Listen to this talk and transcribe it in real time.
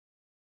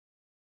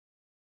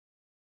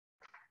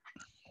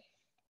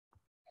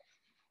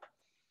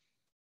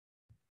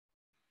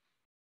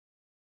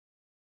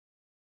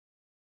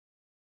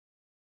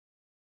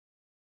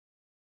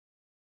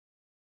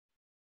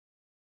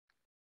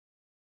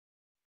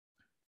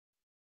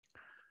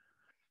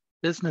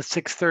Business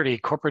 630,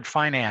 Corporate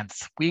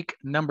Finance, week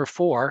number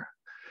 4.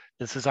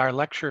 This is our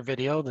lecture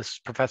video. This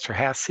is Professor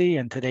Hasse,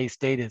 and today's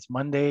date is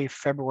Monday,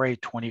 February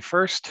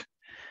 21st.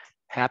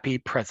 Happy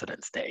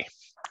President's Day.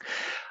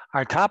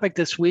 Our topic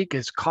this week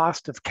is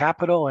cost of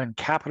capital and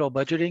capital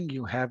budgeting.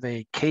 You have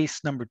a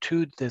case number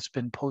 2 that's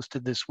been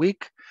posted this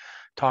week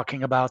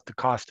talking about the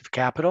cost of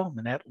capital,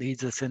 and that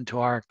leads us into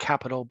our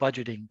capital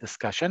budgeting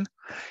discussion.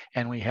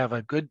 And we have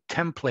a good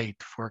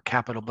template for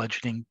capital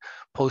budgeting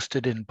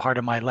posted in part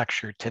of my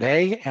lecture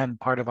today and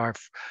part of our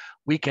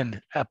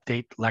weekend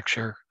update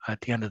lecture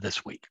at the end of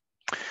this week.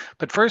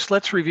 But first,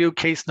 let's review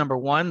case number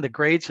 1. The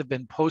grades have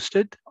been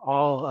posted,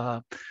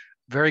 all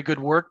very good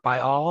work by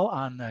all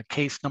on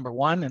case number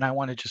 1. And I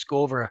want to just go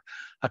over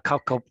a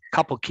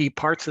couple key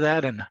parts of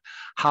that and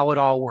how it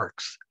all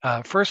works.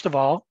 First of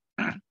all,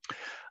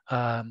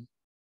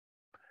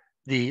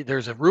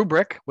 there's a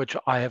rubric, which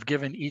I have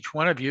given each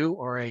one of you,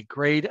 or a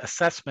grade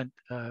assessment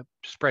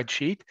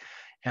spreadsheet,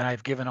 and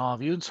I've given all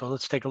of you. And so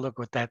let's take a look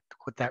at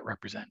what that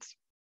represents.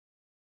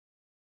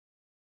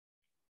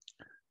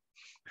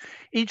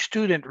 Each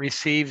student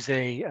receives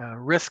a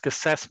risk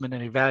assessment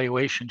and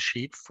evaluation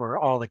sheet for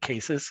all the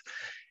cases.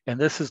 And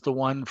this is the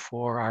one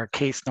for our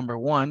case number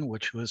 1,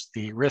 which was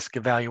the risk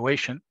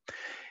evaluation.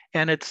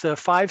 And it's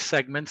 5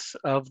 segments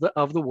of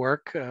the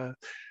work.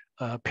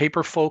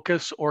 Paper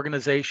focus,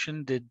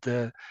 organization.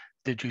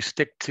 Did you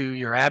stick to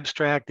your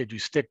abstract? Did you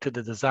stick to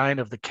the design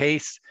of the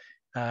case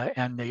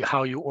and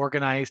how you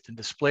organized and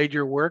displayed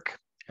your work?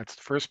 That's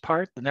the first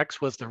part. The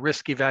next was the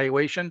risk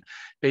evaluation,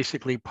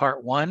 basically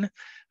part 1.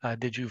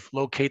 Did you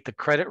locate the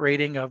credit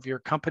rating of your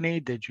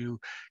company? Did you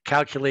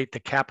calculate the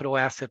capital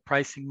asset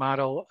pricing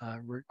model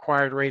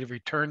required rate of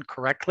return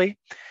correctly?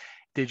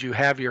 Did you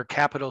have your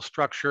capital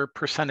structure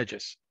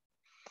percentages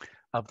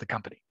of the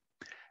company?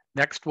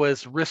 Next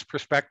was risk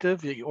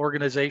perspective, the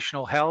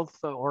organizational health,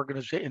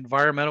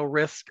 environmental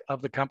risk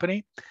of the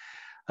company.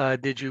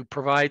 Did you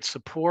provide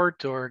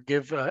support or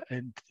give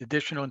an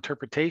additional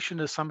interpretation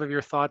to some of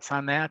your thoughts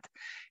on that?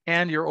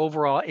 And your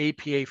overall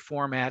APA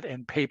format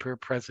and paper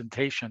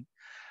presentation.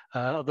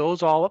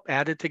 Those all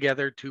added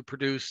together to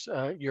produce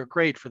your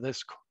grade for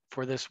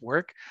this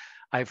work.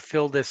 I've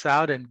filled this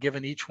out and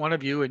given each one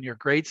of you in your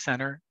grade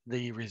center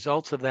the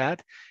results of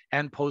that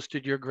and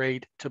posted your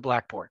grade to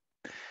Blackboard.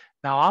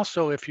 Now,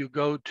 also, if you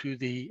go to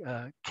the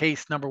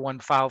case number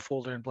 1 file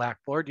folder in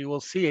Blackboard, you will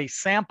see a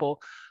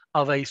sample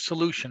of a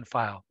solution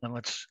file. And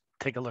let's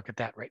take a look at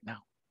that right now.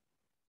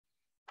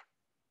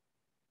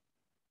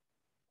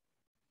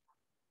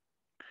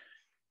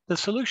 The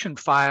solution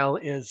file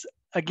is,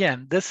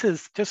 again, this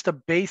is just a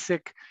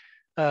basic,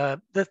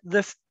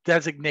 this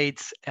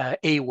designates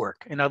A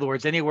work. In other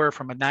words, anywhere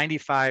from a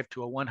 95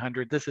 to a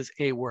 100, this is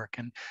A work.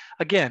 And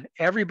again,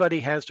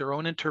 everybody has their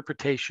own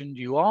interpretation.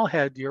 You all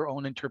had your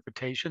own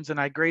interpretations, and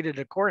I graded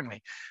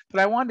accordingly. But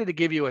I wanted to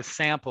give you a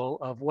sample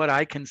of what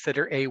I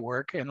consider A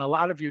work. And a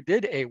lot of you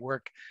did A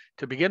work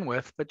to begin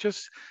with, but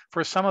just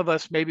for some of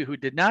us maybe who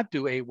did not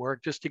do A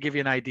work, just to give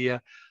you an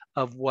idea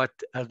of what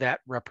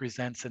that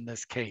represents in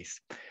this case.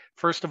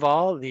 First of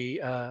all, the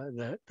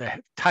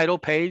title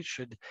page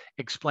should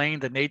explain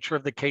the nature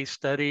of the case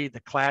study,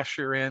 the class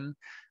you're in,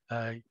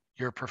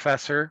 your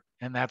professor,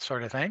 and that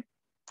sort of thing.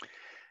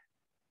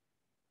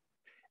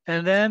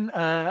 And then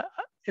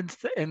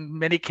in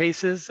many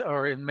cases,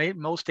 or in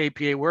most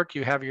APA work,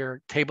 you have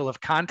your table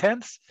of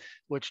contents,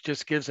 which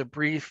just gives a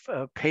brief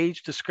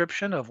page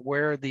description of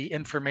where the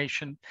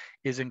information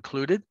is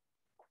included.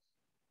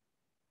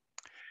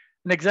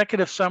 An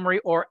executive summary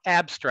or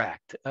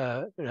abstract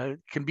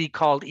can be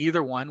called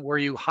either one, where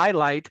you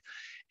highlight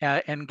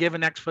and give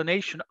an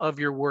explanation of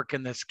your work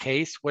in this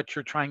case, what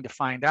you're trying to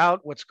find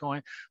out,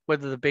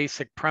 whether the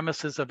basic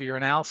premises of your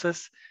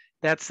analysis.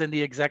 That's in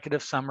the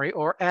executive summary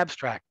or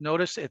abstract.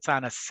 Notice it's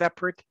on a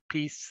separate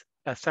piece,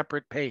 a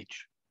separate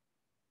page.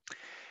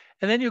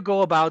 And then you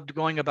go about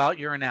going about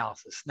your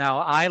analysis.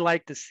 Now, I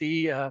like to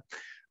see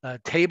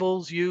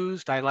tables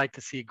used. I like to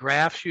see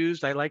graphs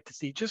used. I like to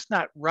see just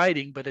not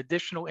writing, but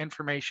additional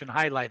information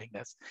highlighting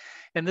this.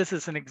 And this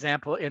is an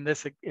example in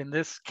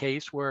this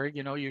case where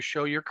you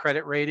show your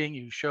credit rating,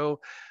 you show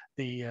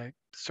the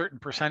certain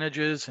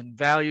percentages and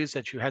values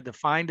that you had to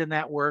find in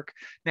that work.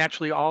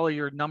 Naturally, all of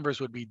your numbers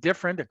would be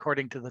different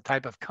according to the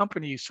type of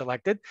company you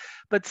selected,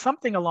 but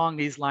something along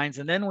these lines.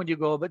 And then you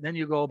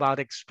go about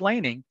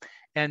explaining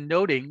and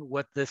noting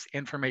what this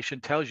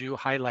information tells you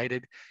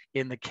highlighted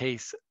in the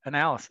case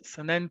analysis.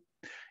 And then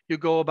you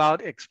go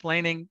about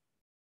explaining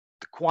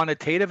the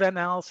quantitative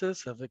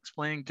analysis of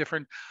explaining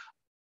different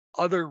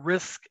other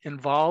risks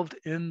involved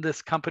in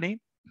this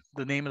company.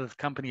 The name of the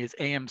company is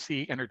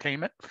AMC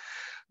Entertainment,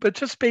 but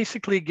just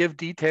basically give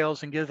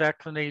details and give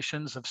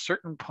explanations of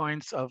certain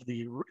points of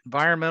the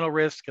environmental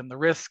risk and the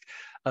risk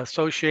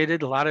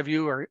associated. A lot of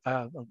you are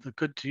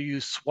good to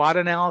use SWOT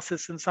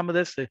analysis in some of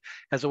this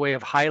as a way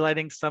of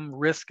highlighting some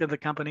risk of the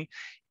company.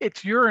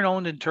 It's your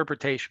own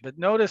interpretation, but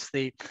notice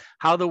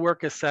how the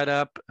work is set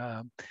up,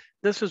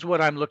 this is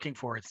what I'm looking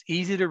for. It's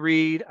easy to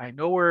read. I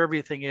know where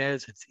everything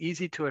is. It's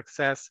easy to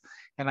access,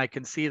 and I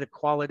can see the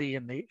quality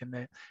and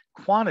the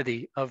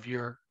quantity of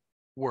your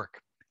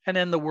work. And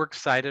then the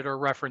works cited or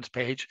reference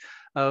page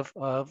of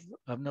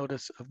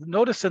notice.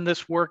 Notice in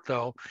this work,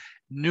 though,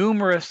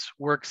 numerous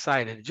works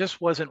cited. It just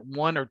wasn't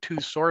one or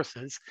two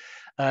sources.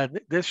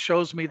 This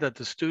shows me that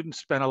the students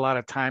spent a lot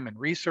of time in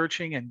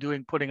researching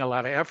and putting a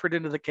lot of effort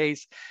into the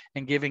case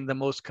and giving the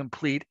most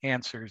complete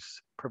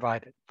answers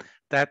provided.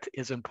 That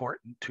is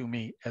important to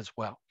me as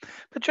well.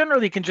 But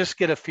generally, you can just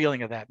get a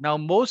feeling of that. Now,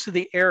 most of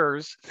the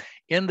errors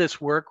in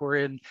this work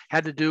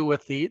had to do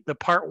with the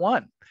part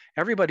one.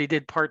 Everybody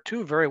did part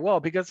two very well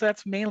because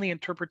that's mainly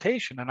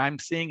interpretation, and I'm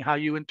seeing how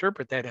you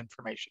interpret that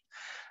information.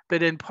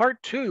 But in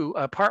part two,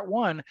 part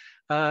one,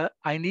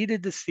 I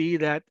needed to see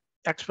that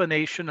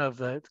explanation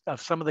of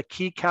some of the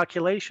key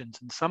calculations,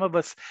 and some of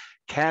us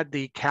had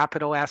the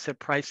capital asset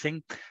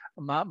pricing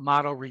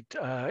model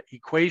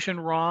equation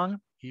wrong.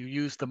 You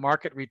used the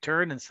market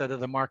return instead of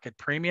the market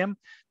premium.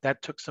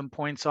 That took some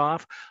points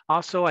off.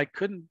 Also, I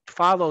couldn't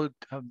follow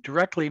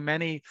directly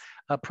many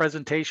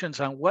presentations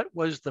on what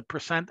was the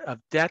percent of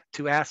debt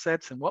to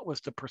assets and what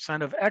was the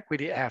percent of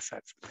equity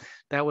assets.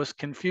 That was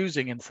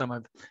confusing in some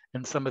of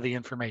the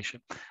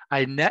information.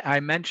 I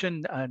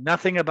mentioned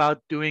nothing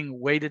about doing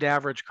weighted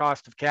average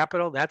cost of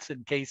capital. That's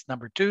in case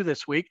number 2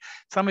 this week.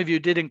 Some of you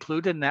did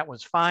include it, and that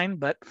was fine.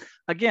 But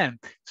again,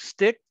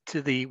 stick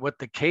to what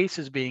the case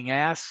is being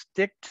asked,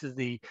 stick to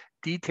the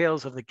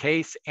details of the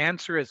case,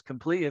 answer as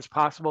completely as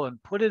possible,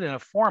 and put it in a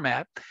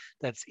format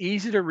that's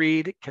easy to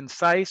read,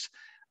 concise,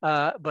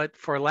 but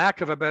for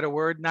lack of a better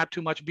word, not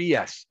too much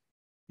BS.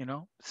 You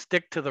know,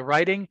 stick to the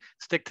writing,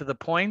 stick to the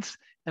points,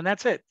 and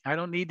that's it. I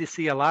don't need to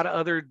see a lot of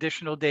other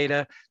additional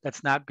data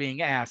that's not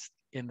being asked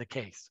in the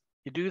case.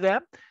 You do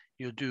that,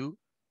 you'll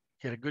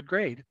get a good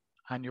grade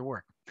on your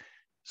work.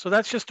 So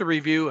that's just a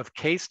review of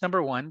case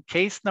number 1.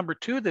 Case number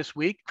 2 this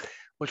week,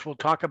 which we'll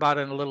talk about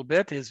in a little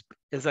bit, is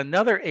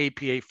another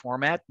APA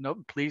format.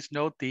 Please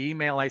note the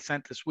email I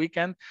sent this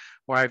weekend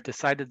where I've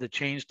decided to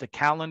change the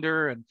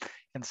calendar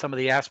and some of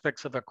the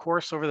aspects of the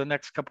course over the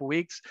next couple of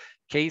weeks.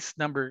 Case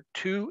number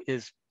 2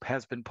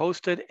 has been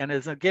posted and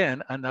is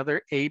again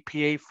another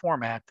APA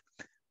format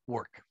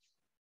work.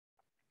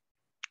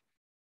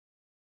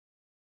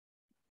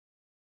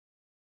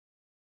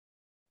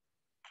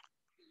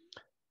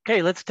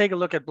 Okay, let's take a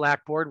look at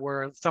Blackboard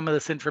where some of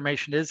this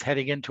information is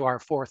heading into our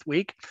 4th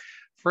week.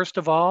 First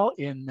of all,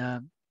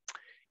 in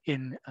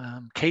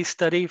case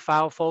study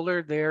file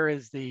folder, there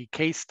is the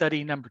case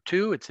study number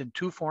 2. It's in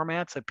 2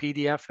 formats, a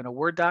PDF and a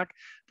Word doc,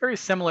 very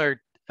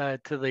similar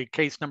to the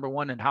case number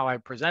 1 and how I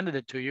presented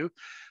it to you.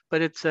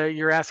 But it's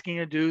you're asking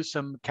to do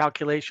some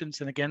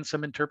calculations and again,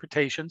 some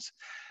interpretations.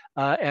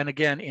 And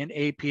again, in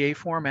APA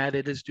format,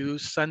 it is due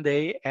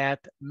Sunday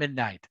at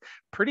midnight.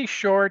 Pretty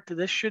short.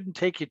 This shouldn't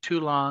take you too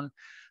long.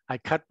 I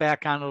cut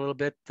back on a little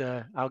bit.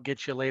 I'll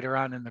get you later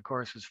on in the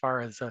course as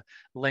far as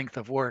length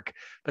of work,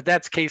 but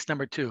that's case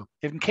number 2.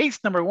 In case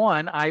number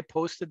 1, I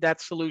posted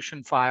that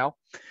solution file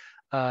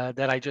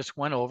that I just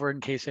went over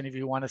in case any of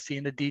you want to see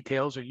in the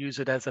details or use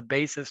it as a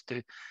basis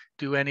to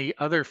do any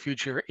other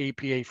future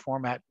APA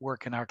format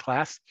work in our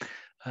class.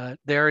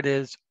 There it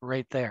is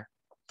right there.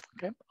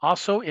 Okay.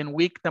 Also in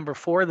week number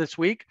 4 this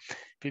week,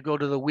 if you go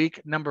to the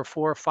week number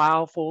 4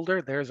 file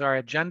folder, there's our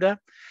agenda.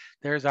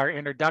 There's our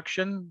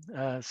introduction,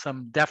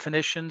 some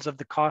definitions of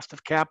the cost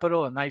of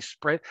capital, a nice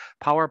spread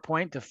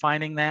PowerPoint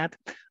defining that.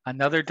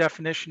 Another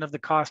definition of the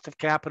cost of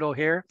capital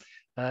here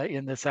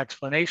in this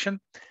explanation,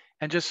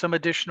 and just some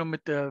additional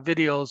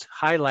videos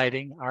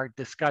highlighting our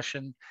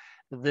discussion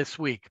this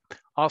week.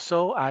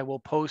 Also, I will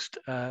post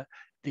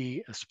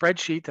the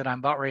spreadsheet that I'm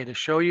about ready to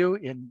show you.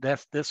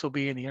 This will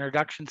be in the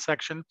introduction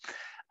section.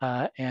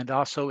 And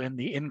also in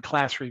the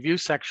in-class review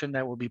section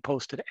that will be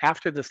posted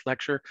after this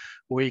lecture,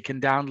 where you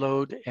can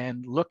download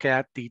and look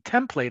at the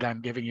template I'm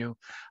giving you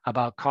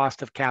about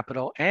cost of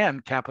capital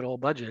and capital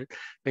budget.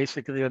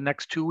 Basically, the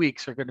next 2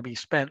 weeks are going to be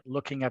spent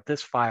looking at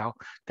this file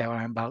that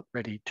I'm about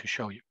ready to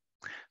show you.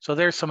 So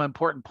there's some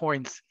important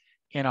points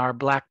in our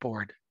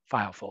Blackboard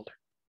file folder.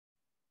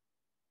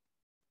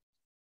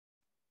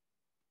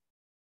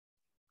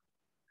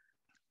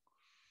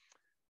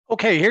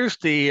 Okay, here's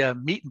the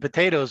meat and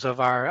potatoes of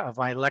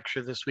my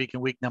lecture this week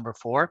in week number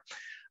 4.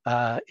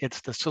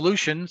 It's the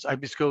solutions.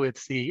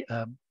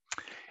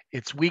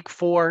 It's week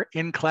 4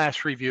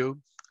 in-class review.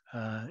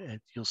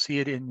 You'll see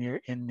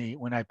it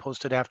when I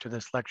post it after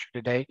this lecture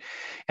today.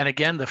 And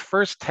again, the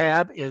first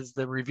tab is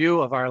the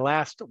review of our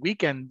last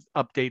weekend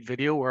update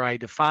video where I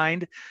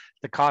defined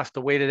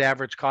the weighted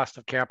average cost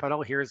of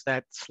capital. Here's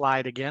that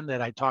slide again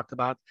that I talked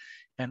about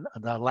in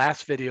the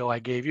last video I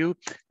gave you.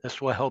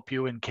 This will help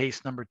you in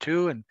case number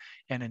 2 and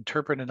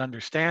interpret and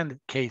understand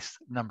case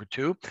number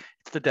 2.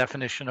 It's the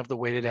definition of the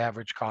weighted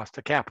average cost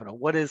of capital.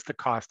 What is the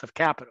cost of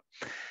capital?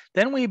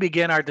 Then we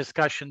begin our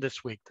discussion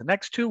this week. The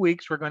next 2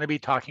 weeks, we're going to be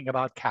talking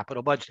about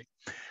capital budgeting.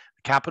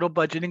 The capital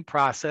budgeting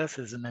process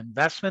is an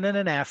investment in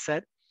an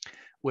asset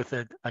with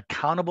an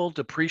accountable,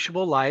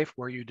 depreciable life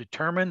where you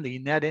determine the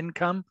net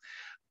income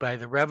by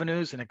the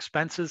revenues and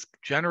expenses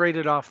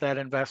generated off that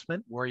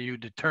investment, where you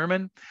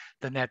determine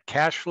the net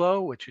cash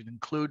flow, which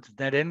includes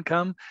net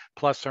income,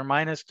 plus or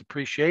minus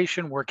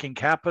depreciation, working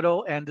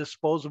capital, and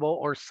disposable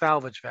or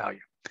salvage value.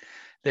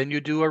 Then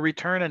you do a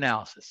return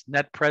analysis,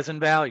 net present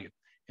value,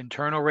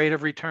 internal rate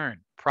of return,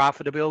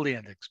 profitability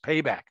index,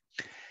 payback.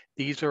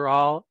 These are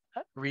all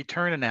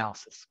return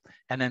analysis.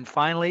 And then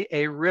finally,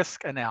 a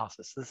risk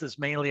analysis. This is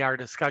mainly our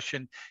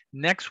discussion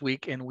next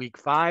week in week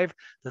 5,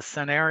 the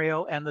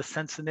scenario and the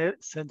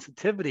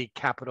sensitivity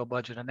capital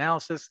budget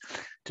analysis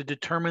to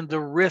determine the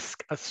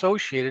risk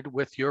associated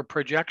with your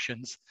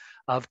projections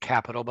of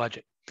capital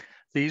budget.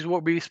 These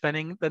we'll be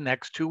spending the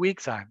next 2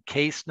 weeks on.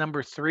 Case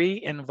number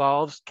 3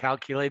 involves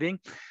calculating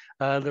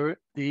the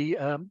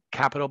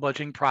capital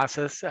budgeting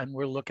process, and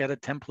we'll look at a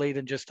template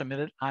in just a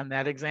minute on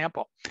that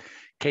example.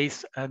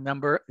 Case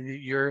number,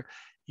 your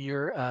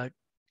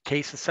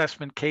case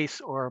assessment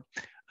case or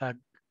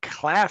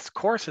class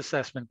course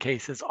assessment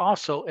case is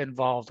also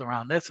involved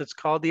around this. It's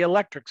called the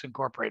Electrics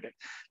Incorporated.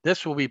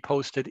 This will be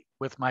posted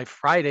with my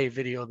Friday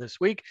video this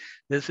week.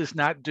 This is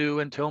not due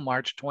until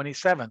March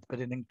 27th, but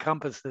it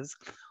encompasses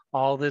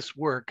all this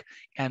work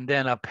and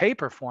then a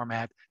paper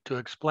format to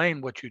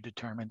explain what you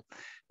determined.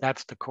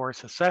 That's the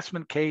course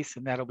assessment case,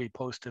 and that'll be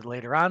posted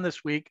later on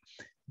this week,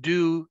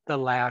 due the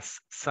last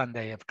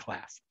Sunday of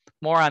class.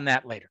 More on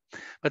that later.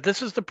 But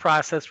this is the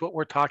process, what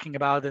we're talking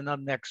about in the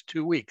next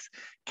 2 weeks.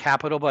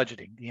 Capital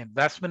budgeting, the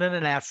investment in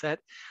an asset,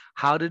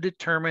 how to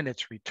determine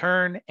its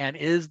return, and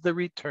is the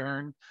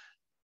return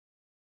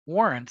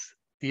warrants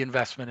the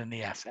investment in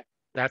the asset.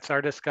 That's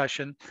our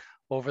discussion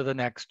over the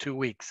next 2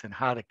 weeks, and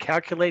how to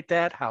calculate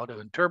that, how to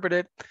interpret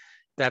it.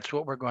 That's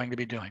what we're going to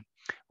be doing.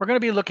 We're going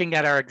to be looking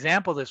at our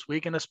example this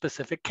week in a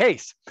specific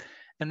case.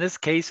 And this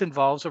case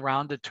involves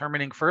around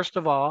determining, first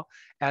of all,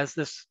 as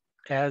this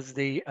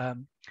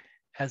capital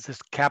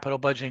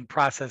budgeting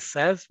process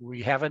says,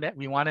 we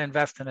want to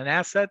invest in an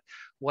asset.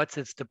 What's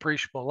its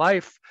depreciable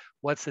life?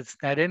 What's its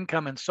net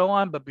income, and so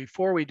on. But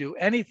before we do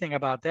anything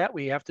about that,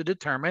 we have to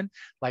determine,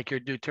 like you're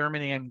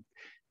determining in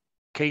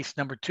case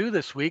number 2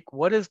 this week,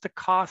 what is the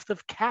cost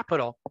of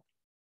capital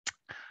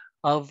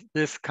of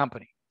this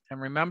company?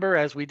 And remember,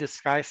 as we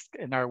discussed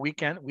in our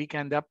weekend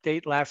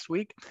update last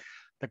week,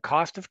 the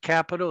cost of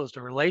capital is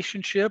the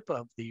relationship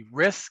of the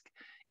risk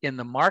in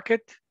the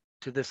market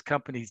to this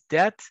company's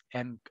debt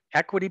and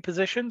equity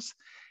positions,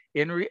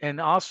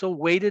 and also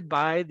weighted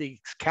by the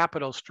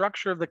capital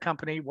structure of the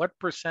company. What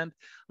percent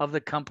of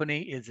the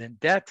company is in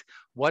debt?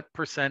 What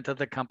percent of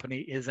the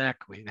company is in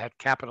equity? That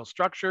capital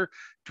structure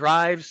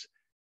drives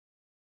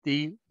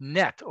the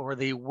net or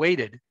the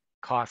weighted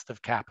cost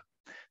of capital.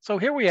 So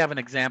here we have an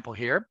example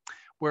here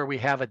where we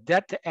have a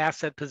debt to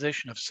asset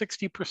position of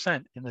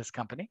 60% in this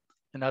company.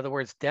 In other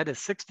words, debt is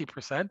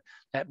 60%.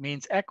 That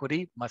means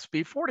equity must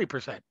be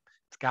 40%.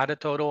 It's got a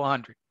total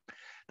 100.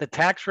 The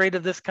tax rate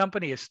of this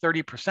company is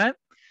 30%.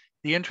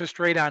 The interest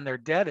rate on their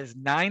debt is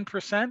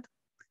 9%.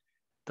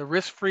 The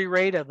risk-free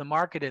rate of the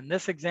market in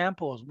this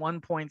example is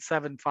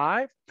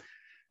 1.75.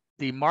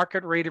 The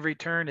market rate of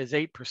return is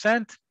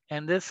 8%.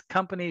 And this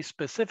company's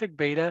specific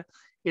beta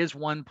is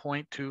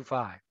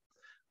 1.25.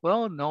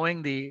 Well,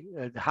 knowing the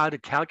how to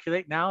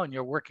calculate now, and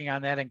you're working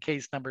on that in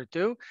case number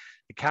 2,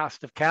 the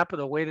cost of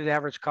capital, weighted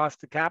average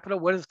cost of capital.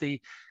 What is the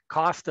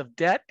cost of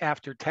debt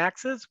after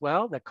taxes?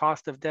 Well, the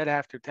cost of debt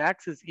after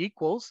taxes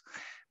equals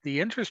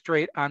the interest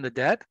rate on the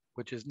debt,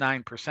 which is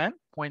 9%,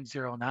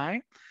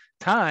 0.09,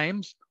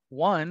 times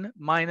 1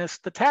 minus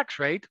the tax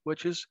rate,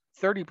 which is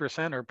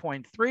 30% or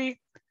 0.3.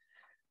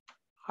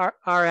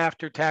 Our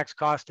after-tax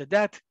cost of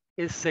debt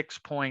is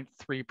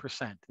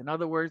 6.3%. In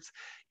other words,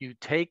 you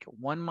take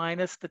 1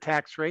 minus the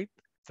tax rate,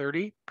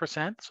 30%,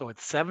 so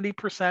it's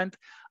 70%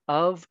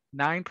 of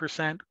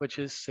 9%, which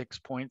is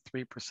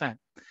 6.3%.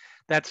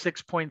 That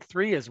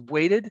 6.3 is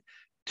weighted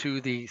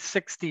to the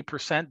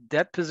 60%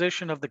 debt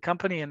position of the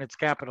company in its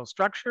capital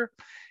structure,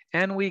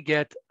 and we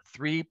get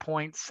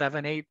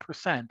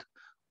 3.78%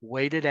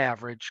 weighted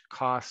average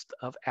cost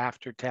of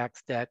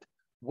after-tax debt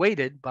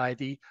weighted by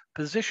the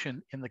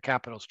position in the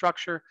capital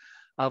structure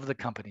of the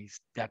company's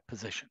debt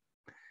position.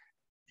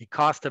 The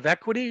cost of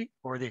equity,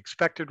 or the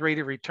expected rate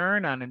of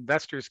return on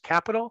investors'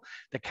 capital,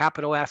 the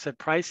capital asset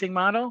pricing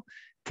model,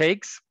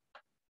 takes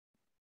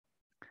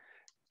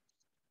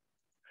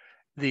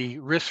the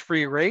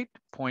risk-free rate,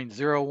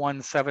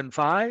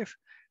 0.0175,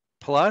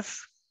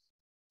 plus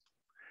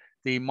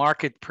the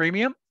market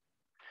premium,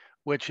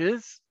 which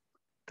is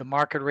the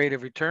market rate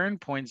of return,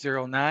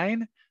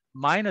 0.09,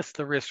 minus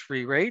the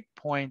risk-free rate,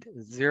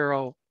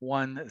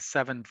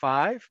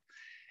 0.0175.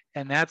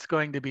 And that's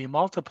going to be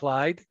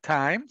multiplied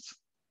times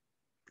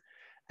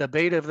the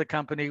beta of the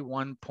company,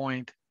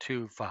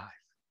 1.25.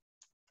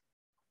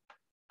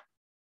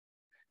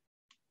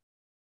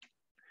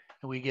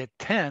 And we get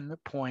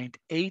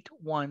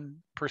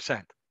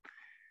 10.81%.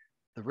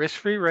 The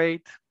risk-free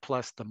rate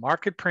plus the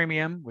market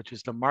premium, which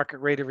is the market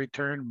rate of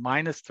return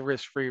minus the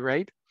risk-free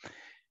rate,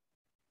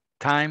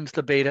 times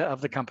the beta of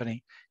the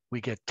company,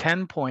 we get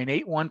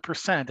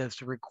 10.81% as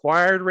the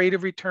required rate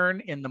of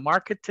return in the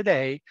market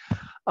today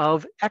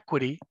of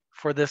equity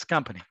for this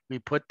company. We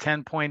put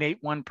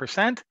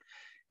 10.81%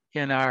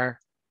 in our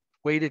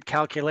weighted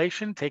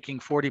calculation, taking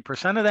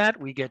 40% of that,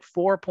 we get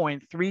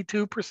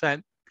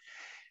 4.32%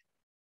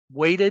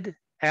 weighted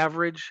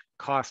average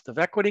cost of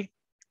equity,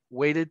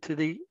 weighted to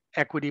the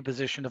equity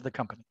position of the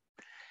company.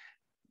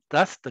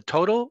 Thus, the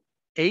total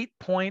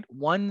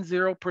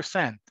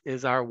 8.10%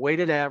 is our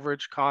weighted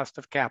average cost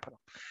of capital.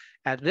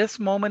 At this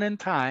moment in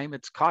time,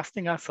 it's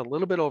costing us a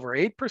little bit over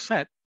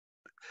 8%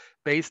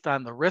 based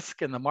on the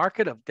risk in the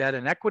market of debt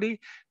and equity,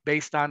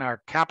 based on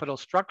our capital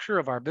structure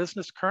of our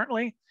business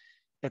currently.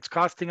 It's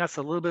costing us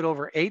a little bit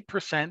over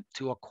 8%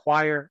 to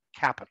acquire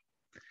capital.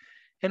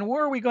 And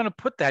where are we going to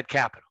put that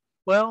capital?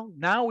 Well,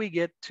 now we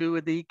get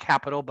to the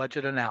capital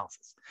budget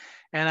analysis.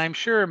 And I'm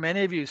sure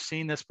many of you have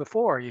seen this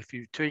before. If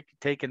you've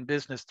taken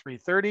Business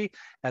 330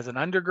 as an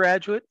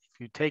undergraduate, if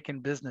you've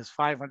taken Business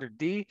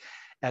 500D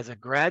as a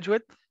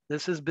graduate,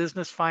 this is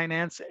business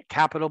finance,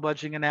 capital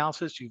budgeting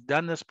analysis. You've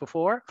done this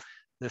before.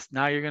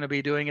 Now you're going to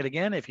be doing it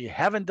again. If you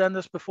haven't done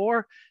this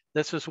before,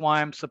 this is why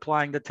I'm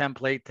supplying the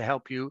template to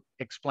help you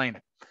explain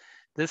it.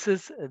 This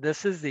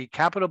is the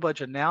capital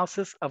budget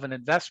analysis of an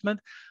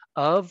investment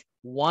of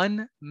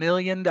 $1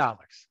 million.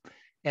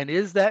 And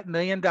is that $1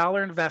 million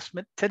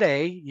investment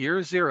today,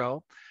 year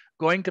zero,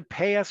 going to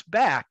pay us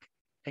back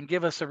and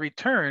give us a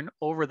return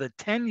over the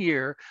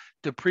 10-year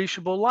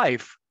depreciable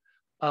life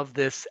of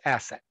this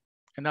asset?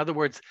 In other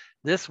words,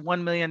 this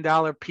 $1 million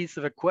piece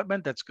of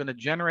equipment that's going to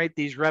generate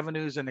these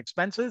revenues and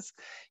expenses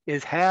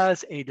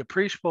has a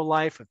depreciable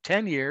life of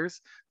 10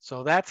 years.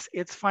 So that's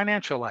its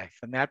financial life.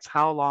 And that's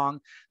how long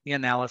the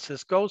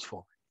analysis goes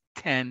for,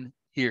 10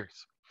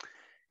 years.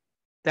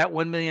 That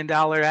 $1 million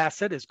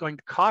asset is going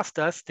to cost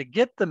us to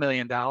get the $1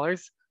 million.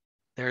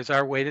 There's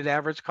our weighted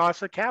average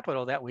cost of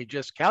capital that we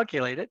just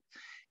calculated,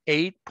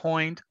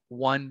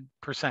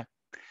 8.1%.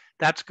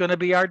 That's going to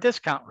be our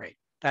discount rate.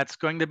 That's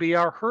going to be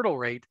our hurdle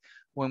rate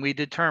when we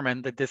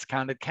determine the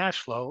discounted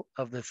cash flow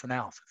of this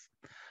analysis.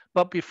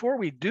 But before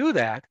we do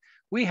that,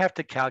 we have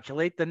to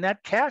calculate the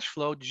net cash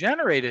flow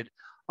generated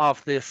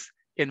off this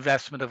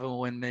investment of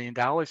 $1 million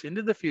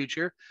into the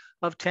future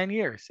of 10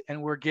 years.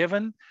 And we're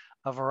given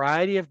a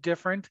variety of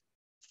different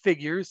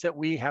figures that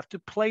we have to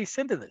place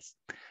into this.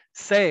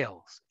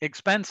 Sales,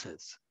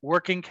 expenses,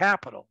 working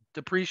capital,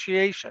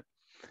 depreciation,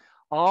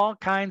 all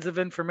kinds of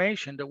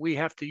information that we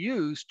have to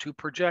use to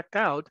project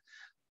out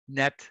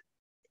net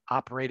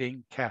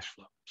operating cash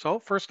flow. So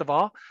first of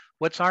all,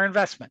 what's our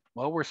investment?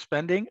 Well, we're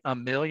spending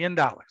 $1 million.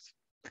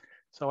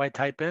 So I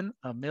type in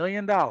 $1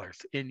 million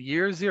in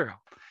year zero.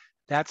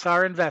 That's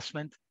our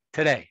investment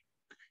today.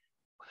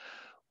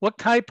 What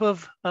type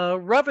of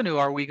revenue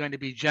are we going to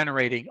be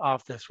generating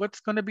off this?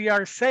 What's going to be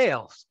our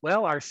sales?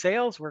 Well, our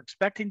sales, we're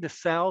expecting to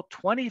sell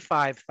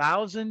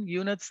 25,000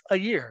 units a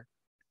year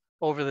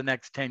over the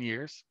next 10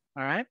 years,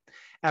 all right,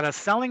 at a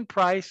selling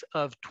price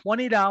of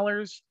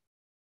 $20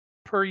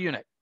 per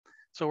unit.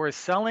 So we're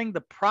selling the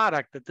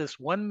product that this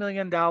 $1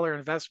 million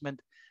investment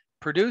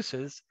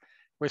produces.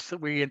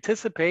 We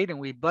anticipate and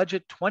we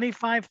budget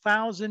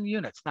 25,000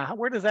 units. Now,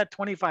 where does that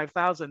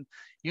 25,000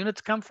 units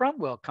come from?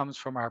 Well, it comes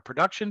from our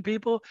production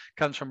people,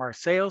 comes from our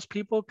sales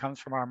people, comes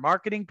from our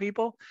marketing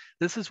people.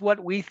 This is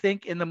what we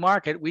think in the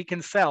market. We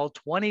can sell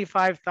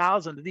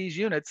 25,000 of these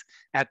units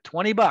at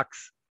 $20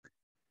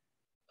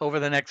 over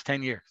the next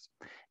 10 years.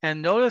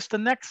 And notice the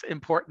next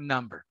important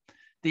number,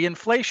 the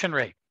inflation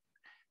rate.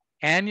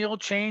 Annual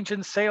change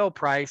in sale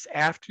price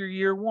after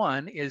year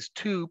one is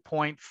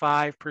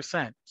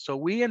 2.5%. So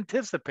we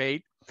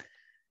anticipate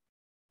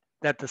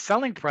that the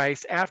selling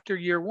price after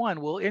year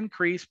one will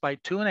increase by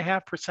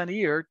 2.5% a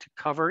year to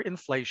cover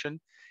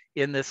inflation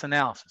in this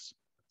analysis.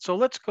 So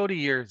let's go to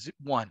year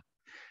one.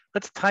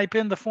 Let's type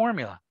in the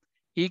formula.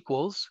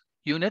 Equals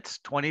units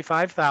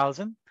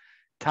 25,000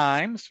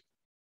 times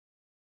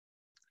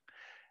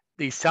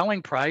the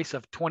selling price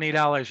of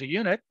 $20 a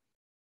unit,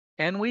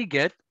 and we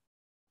get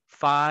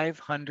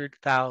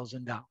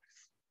 $500,000.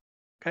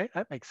 Okay,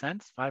 that makes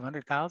sense.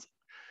 500,000.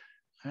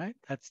 All right,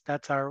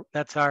 that's our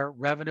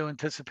revenue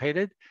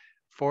anticipated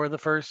for the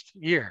first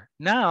year.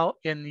 Now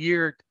in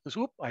year,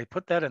 whoop, I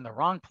put that in the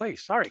wrong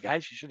place. Sorry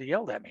guys, you should have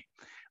yelled at me.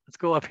 Let's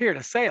go up here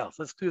to sales.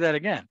 Let's do that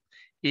again.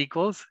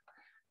 Equals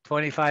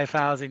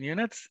 25,000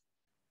 units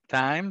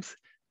times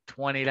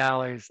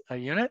 $20 a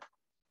unit.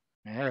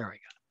 There we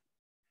go.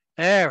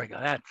 There we go.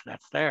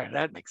 That's there.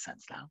 That makes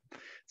sense now.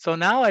 So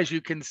now, as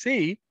you can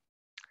see,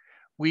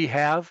 we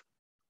have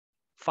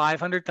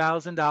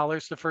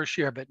 $500,000 the first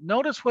year. But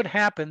notice what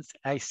happens.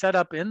 I set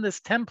up in this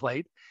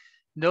template.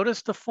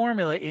 Notice the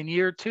formula in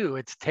year two.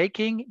 It's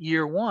taking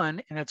year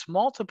one and it's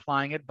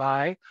multiplying it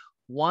by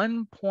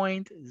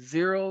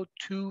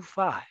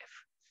 1.025.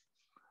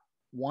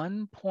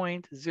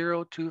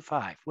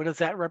 1.025. What does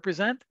that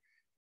represent?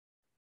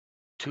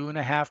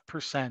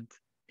 2.5%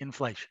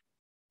 inflation.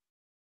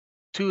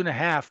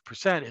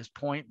 2.5% is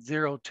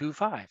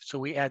 0.025. So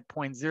we add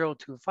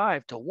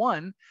 0.025 to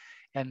 1,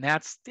 And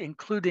that's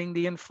including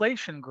the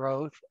inflation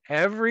growth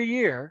every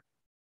year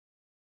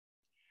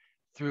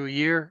through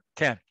year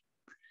 10.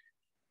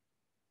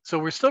 So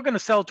we're still going to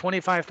sell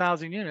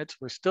 25,000 units.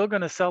 We're still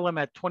going to sell them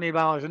at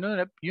 $20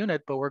 a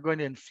unit, but we're going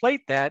to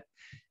inflate that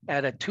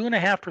at a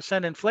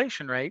 2.5%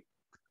 inflation rate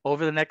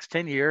over the next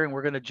 10 years. And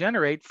we're going to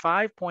generate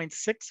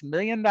 $5.6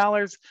 million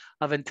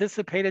of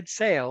anticipated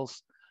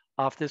sales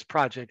off this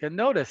project. And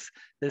notice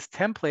this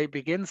template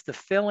begins to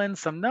fill in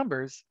some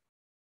numbers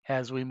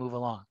as we move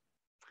along.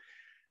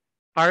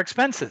 Our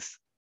expenses.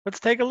 Let's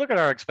take a look at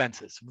our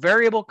expenses.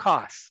 Variable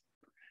costs.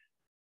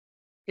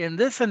 In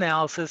this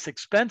analysis,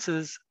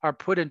 expenses are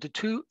put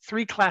into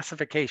three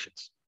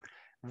classifications.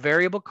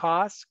 Variable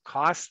costs,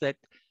 costs that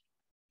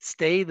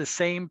stay the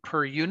same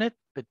per unit,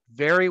 but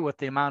vary with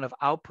the amount of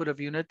output of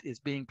unit is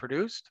being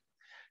produced.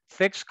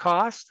 Fixed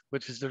costs,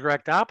 which is the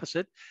direct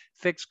opposite.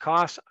 Fixed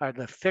costs are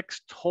the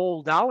fixed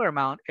whole dollar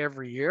amount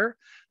every year,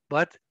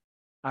 but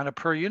on a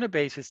per unit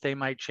basis, they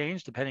might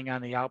change depending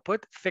on the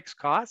output. Fixed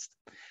cost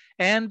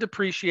and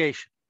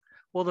depreciation.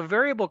 Well, the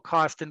variable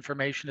cost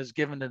information is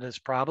given in this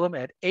problem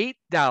at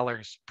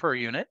 $8 per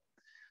unit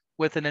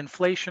with an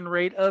inflation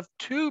rate of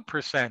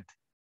 2%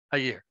 a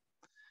year.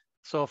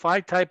 So if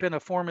I type in a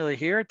formula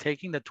here,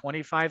 taking the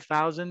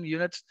 25,000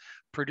 units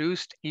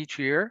produced each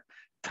year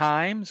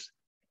times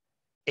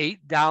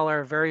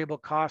 $8 variable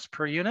cost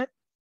per unit,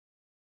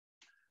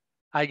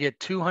 I get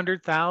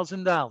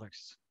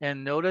 $200,000.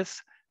 And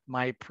notice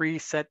my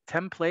preset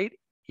template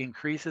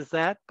increases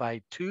that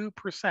by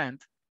 2%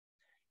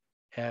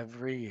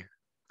 every year.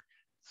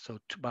 So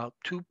about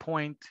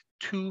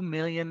 $2.2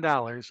 million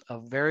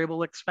of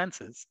variable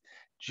expenses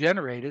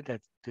generated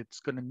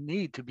that's going to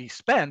need to be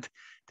spent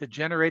to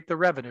generate the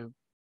revenue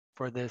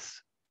for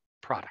this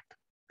product.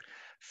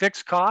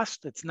 Fixed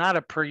cost, it's not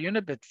a per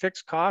unit, but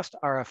fixed costs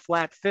are a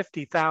flat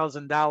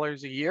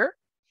 $50,000 a year.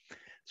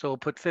 So we'll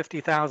put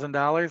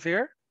 $50,000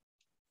 here.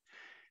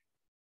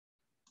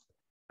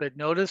 But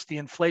notice the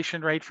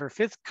inflation rate for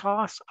fixed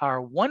costs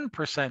are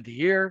 1% a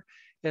year,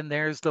 and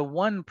there's the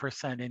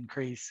 1%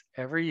 increase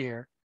every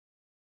year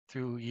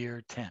through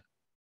year 10.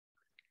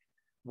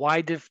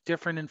 Why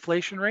different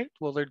inflation rate?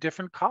 Well, they're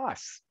different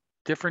costs,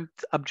 different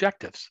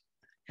objectives,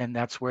 and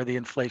that's where the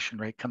inflation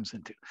rate comes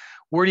into.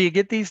 Where do you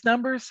get these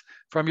numbers?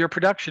 From your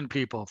production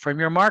people, from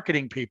your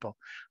marketing people.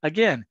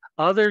 Again,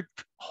 other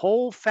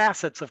whole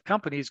facets of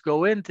companies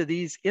go into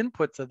these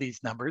inputs of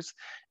these numbers.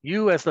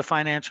 You as the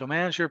financial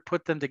manager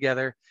put them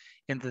together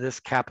into this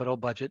capital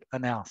budget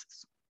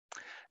analysis.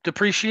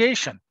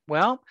 Depreciation.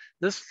 Well,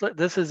 this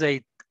is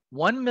a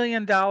 $1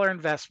 million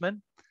investment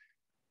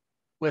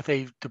with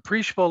a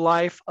depreciable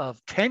life of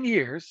 10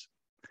 years.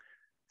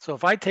 So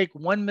if I take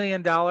 $1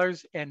 million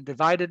and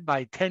divide it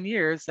by 10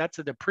 years, that's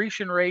a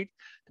depreciation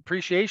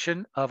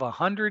of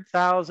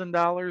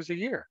 $100,000 a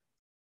year.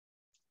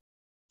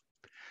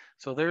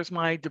 So there's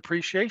my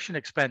depreciation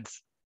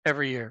expense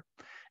every year.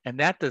 And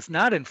that does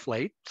not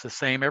inflate. It's the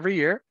same every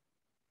year.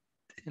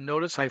 And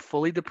notice I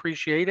fully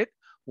depreciate it,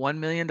 $1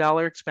 million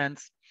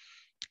expense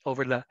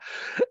over the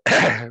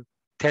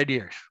 10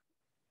 years.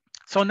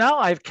 So now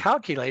I've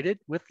calculated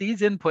with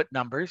these input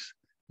numbers,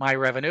 my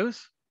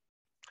revenues,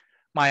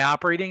 my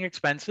operating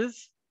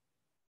expenses,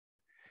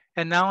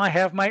 and now I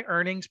have my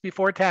earnings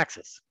before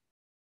taxes.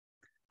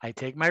 I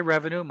take my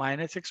revenue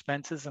minus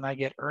expenses and I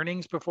get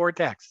earnings before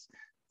taxes.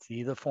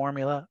 See the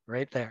formula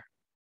right there.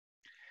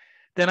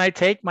 Then I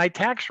take my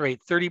tax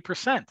rate,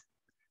 30%.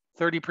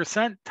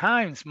 30%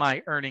 times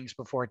my earnings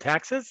before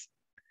taxes,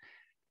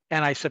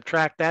 and I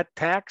subtract that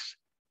tax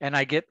and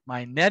I get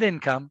my net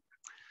income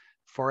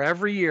for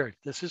every year.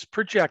 This is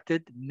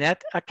projected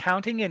net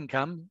accounting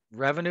income,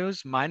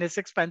 revenues minus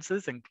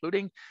expenses,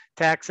 including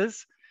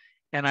taxes.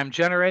 And I'm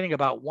generating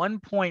about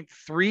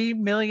 $1.3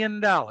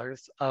 million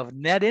of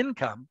net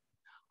income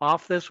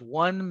off this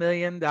 $1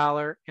 million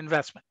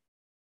investment.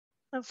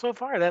 And so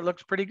far, that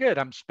looks pretty good.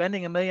 I'm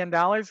spending $1 million.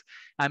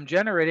 I'm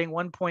generating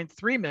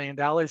 $1.3 million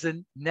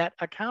in net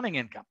accounting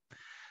income.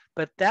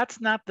 But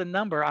that's not the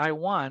number I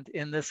want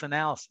in this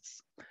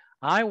analysis.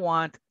 I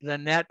want the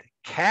net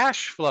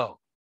cash flow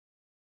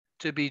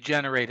to be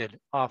generated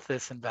off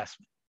this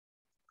investment.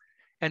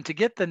 And to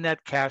get the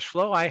net cash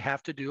flow, I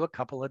have to do a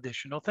couple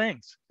additional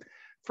things.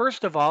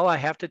 First of all, I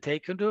have to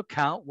take into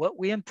account what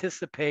we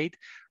anticipate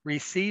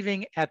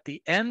receiving at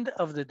the end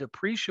of the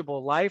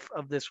depreciable life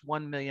of this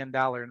 $1 million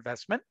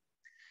investment.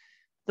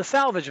 The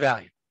salvage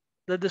value,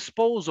 the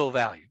disposal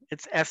value.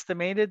 It's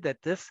estimated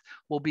that this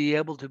will be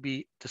able to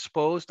be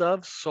disposed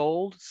of,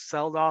 sold,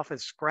 sold off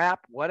as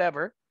scrap,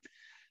 whatever,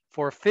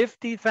 for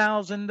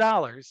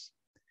 $50,000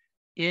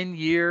 in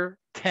year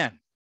 10.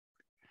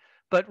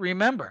 But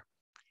remember,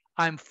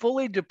 I'm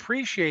fully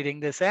depreciating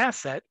this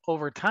asset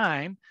over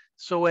time,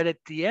 so at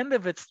the end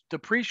of its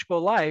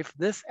depreciable life,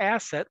 this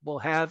asset will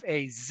have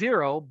a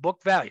 0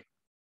 book value.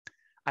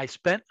 I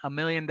spent $1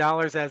 million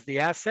as the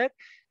asset,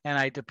 and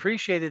I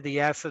depreciated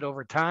the asset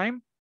over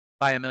time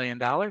by $1 million.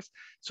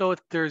 So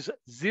there's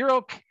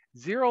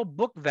zero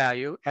book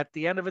value at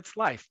the end of its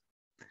life.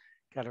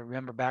 Got to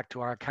remember back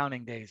to our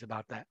accounting days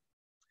about that.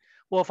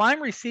 Well, if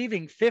I'm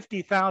receiving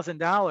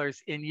 $50,000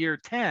 in year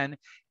 10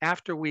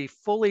 after we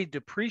fully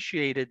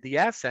depreciated the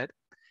asset,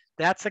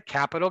 that's a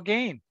capital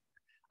gain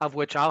of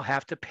which I'll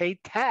have to pay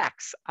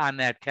tax on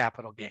that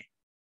capital gain.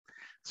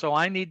 So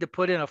I need to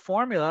put in a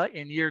formula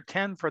in year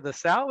 10 for the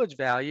salvage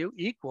value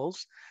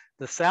equals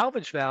the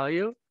salvage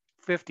value,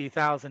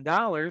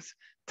 $50,000,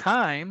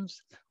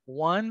 times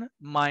 1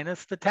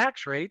 minus the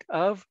tax rate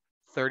of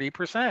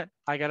 30%.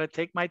 I got to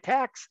take my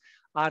tax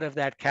out of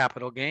that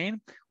capital gain,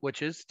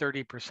 which is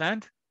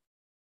 30%.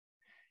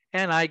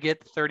 And I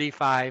get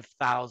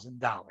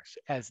 $35,000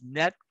 as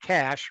net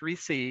cash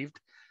received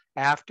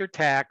after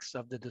tax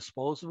of the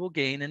disposable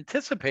gain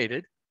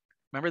anticipated.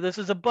 Remember, this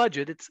is a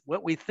budget. It's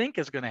what we think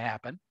is going to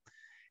happen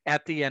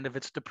at the end of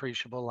its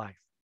depreciable life.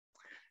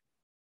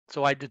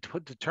 So I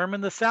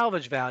determine the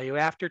salvage value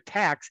after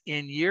tax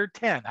in year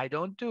 10. I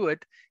don't do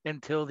it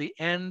until the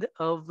end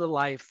of the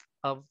life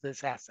of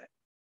this asset.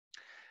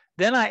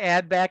 Then I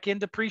add back in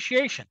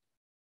depreciation.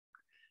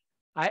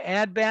 I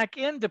add back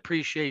in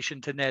depreciation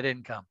to net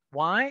income.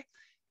 Why?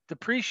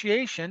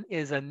 Depreciation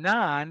is a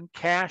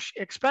non-cash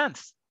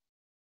expense.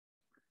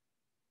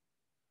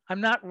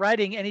 I'm not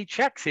writing any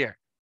checks here.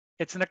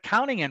 It's an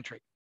accounting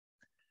entry.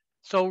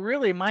 So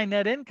really my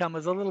net income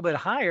is a little bit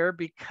higher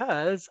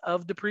because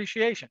of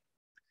depreciation.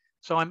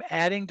 So I'm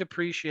adding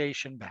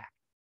depreciation back.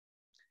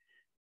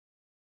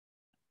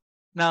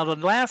 Now the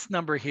last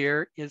number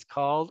here is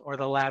called, or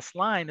the last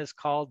line is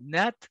called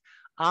net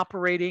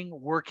operating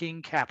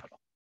working capital.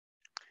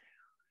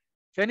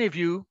 If any of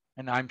you,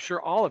 and I'm sure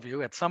all of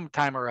you at some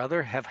time or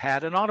other, have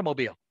had an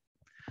automobile.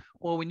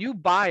 Well, when you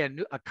buy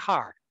a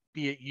car,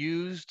 be it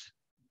used,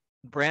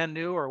 brand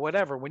new or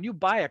whatever, when you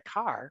buy a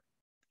car,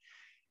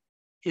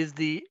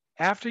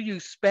 after you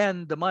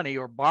spend the money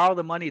or borrow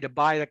the money to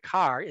buy the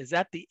car, is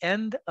that the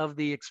end of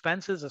the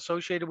expenses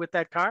associated with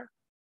that car?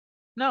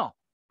 No.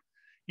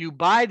 You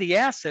buy the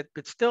asset,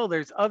 but still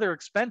there's other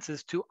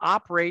expenses to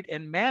operate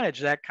and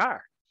manage that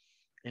car.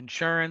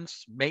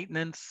 Insurance,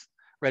 maintenance,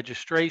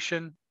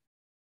 registration,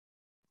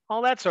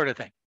 all that sort of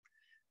thing.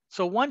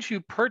 So once you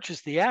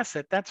purchase the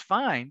asset, that's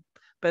fine,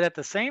 but at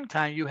the same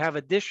time, you have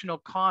additional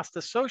costs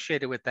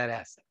associated with that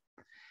asset.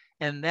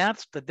 And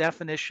that's the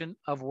definition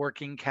of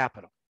working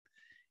capital.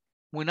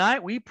 When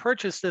we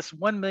purchase this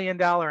 $1 million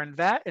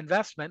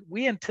investment,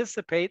 we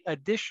anticipate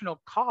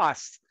additional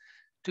costs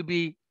to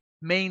be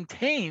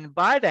maintained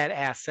by that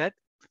asset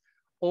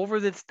over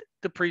its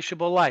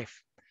depreciable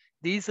life.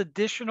 These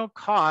additional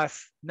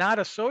costs not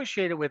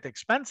associated with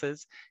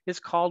expenses is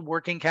called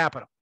working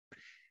capital.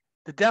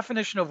 The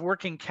definition of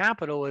working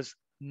capital is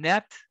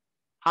net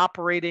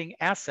operating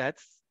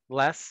assets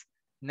less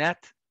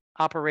net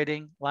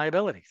operating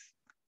liabilities.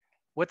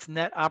 What's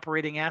net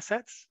operating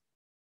assets?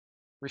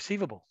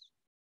 Receivables,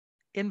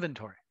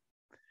 inventory.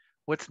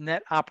 What's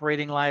net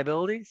operating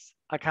liabilities?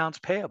 Accounts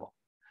payable,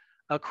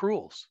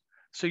 accruals.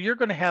 So you're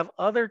going to have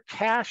other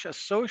cash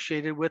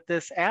associated with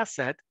this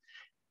asset,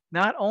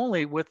 not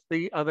only with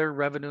the other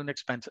revenue and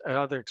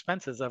other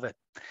expenses of it.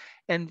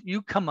 And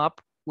you come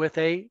up with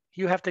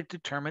you have to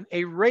determine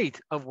a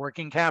rate of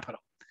working capital.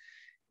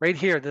 Right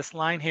here, this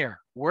line here,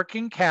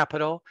 working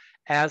capital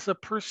as a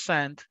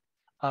percent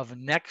of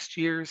next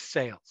year's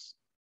sales,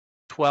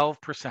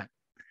 12%.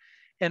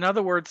 In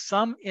other words,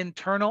 some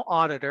internal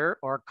auditor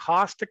or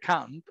cost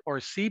accountant or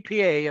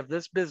CPA of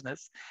this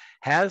business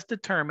has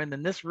determined,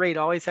 and this rate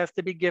always has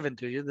to be given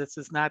to you. This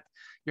is not,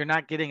 you're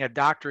not getting a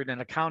doctorate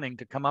in accounting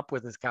to come up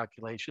with this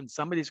calculation.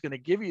 Somebody's going to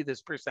give you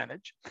this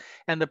percentage.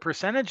 And the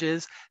percentage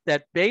is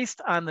that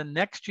based on the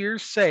next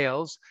year's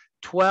sales,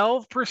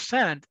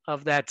 12%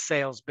 of that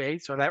sales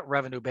base or that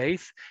revenue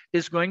base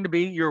is going to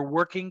be your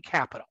working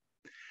capital.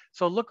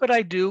 So look what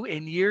I do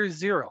in year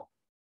 0.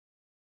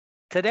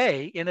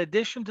 Today, in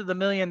addition to the $1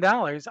 million,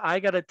 I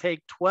got to take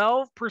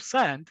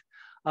 12%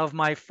 of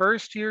my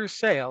first year's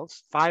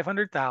sales,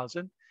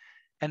 $500,000,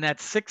 and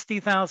that's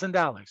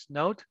 $60,000.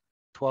 Note,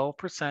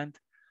 12%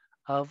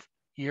 of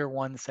year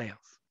 1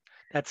 sales.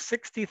 That's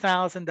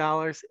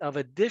 $60,000 of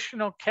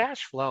additional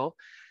cash flow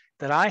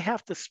that I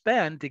have to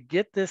spend to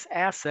get this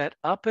asset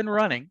up and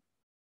running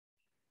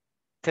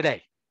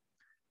today.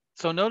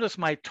 So notice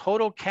my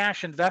total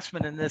cash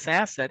investment in this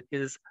asset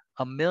is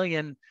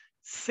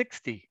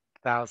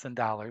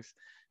 $1,060,000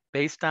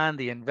 based on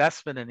the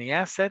investment in the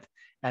asset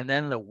and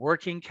then the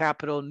working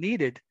capital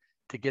needed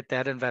to get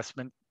that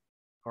investment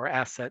or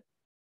asset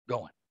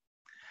going.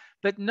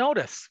 But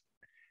notice,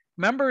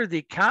 remember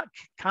the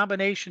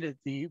combination of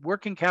the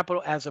working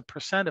capital as a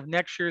percent of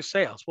next year's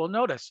sales. Well,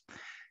 notice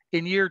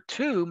in year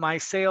 2, my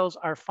sales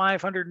are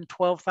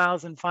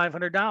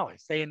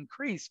 $512,500. They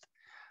increased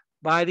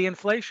by the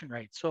inflation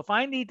rate. So if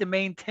I need to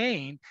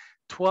maintain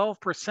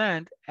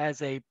 12%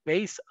 as a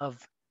base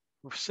of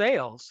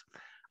sales,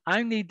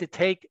 I need to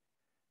take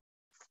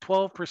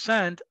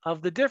 12%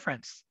 of the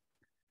difference.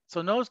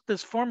 So notice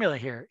this formula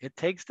here. It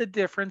takes the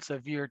difference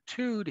of year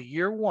 2 to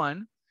year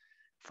 1,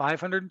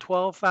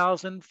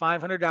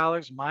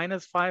 $512,500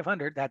 minus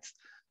 500, that's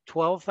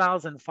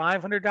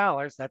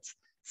 $12,500. That's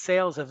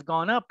sales have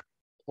gone up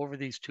over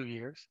these 2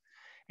 years.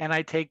 and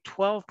I take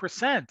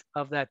 12%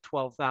 of that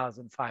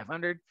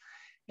 12,500,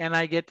 and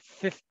I get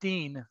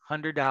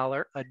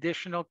 $1,500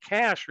 additional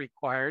cash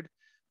required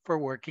for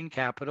working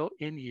capital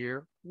in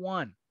year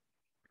one.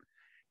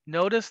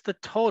 Notice the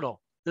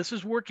total. This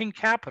is working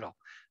capital,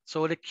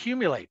 so it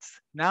accumulates.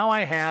 Now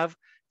I have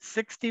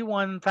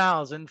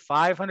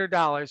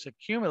 $61,500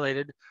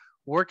 accumulated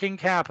working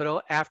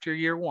capital after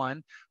year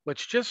one,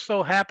 which just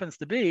so happens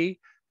to be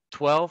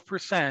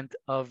 12%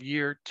 of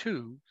year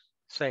two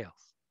sales.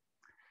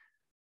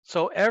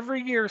 So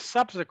every year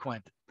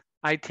subsequent,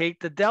 I take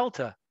the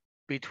delta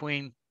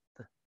between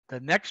the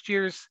next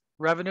year's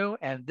revenue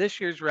and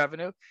this year's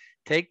revenue,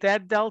 take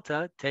that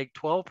delta, take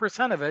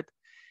 12% of it,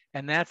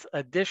 and that's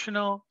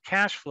additional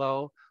cash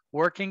flow,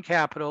 working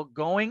capital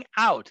going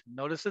out.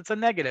 Notice it's a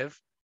negative,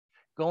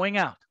 going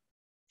out.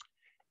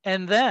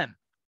 And then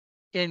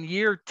in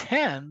year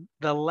 10,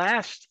 the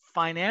last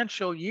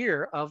financial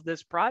year of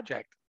this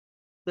project,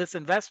 this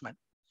investment,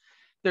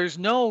 there's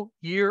no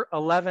year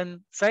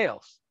 11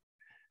 sales.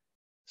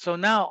 So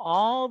now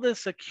all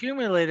this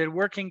accumulated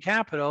working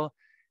capital,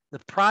 the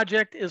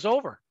project is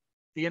over.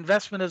 The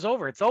investment is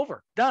over. It's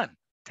over, done,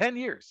 10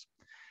 years.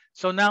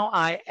 So now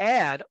I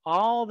add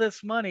all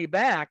this money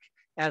back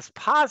as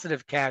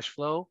positive cash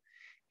flow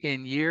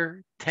in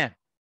year 10.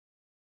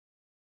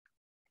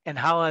 And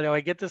how do I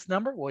get this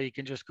number? Well, you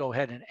can just go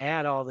ahead and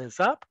add all this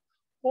up,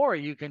 or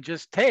you can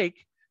just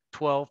take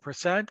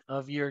 12%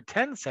 of year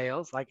 10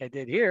 sales, like I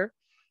did here.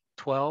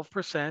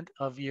 12%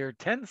 of year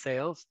 10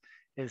 sales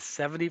is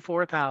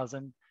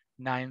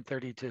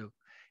 $74,932.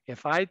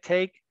 If I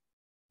take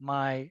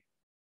my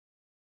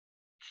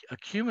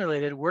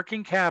accumulated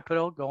working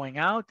capital going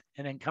out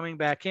and then coming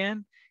back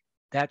in,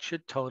 that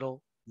should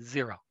total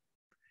zero.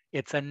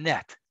 It's a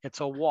net,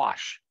 it's a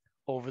wash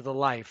over the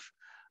life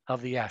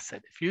of the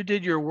asset. If you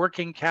did your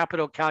working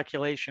capital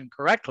calculation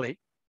correctly,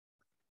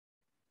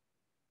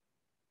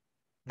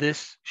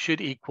 this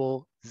should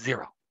equal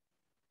zero.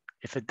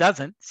 If it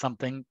doesn't,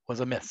 something was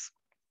amiss.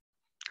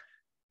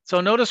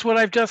 So notice what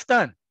I've just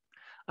done.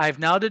 I've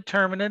now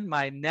determined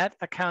my net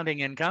accounting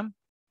income.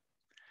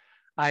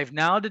 I've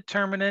now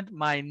determined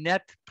my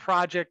net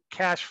project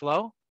cash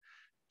flow,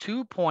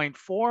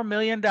 $2.4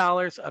 million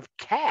of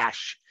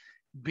cash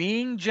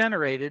being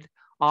generated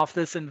off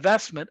this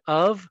investment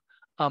of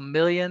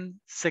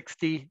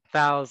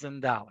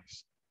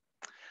 $1,060,000.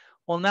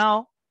 Well,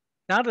 now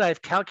that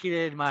I've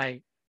calculated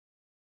my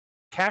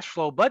cash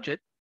flow budget,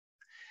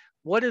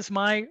 what is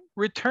my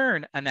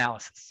return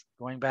analysis?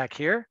 Going back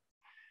here,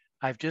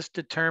 I've just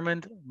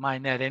determined my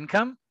net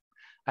income.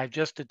 I've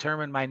just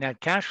determined my net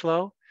cash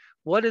flow.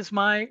 What is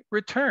my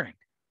return?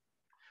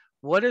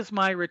 What is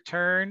my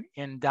return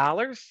in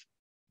dollars,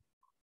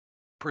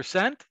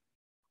 percent,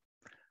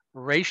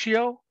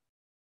 ratio,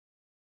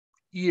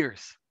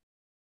 years?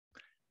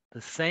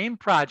 The same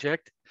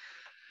project,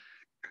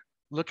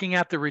 looking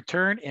at the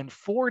return in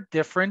 4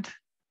 different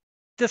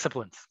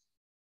disciplines.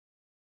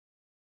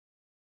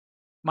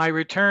 My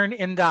return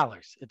in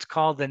dollars, it's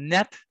called the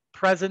net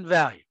present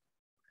value.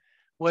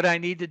 What I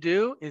need to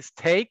do is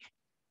take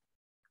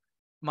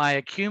my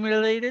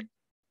accumulated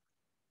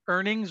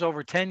earnings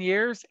over 10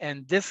 years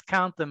and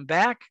discount them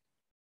back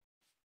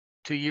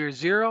to year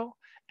 0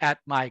 at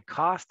my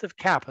cost of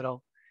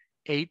capital,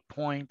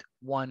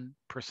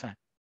 8.1%.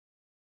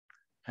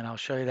 And I'll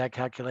show you that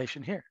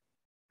calculation here.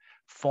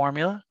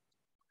 Formula,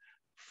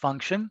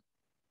 function,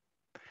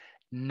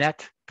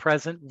 net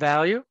present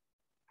value.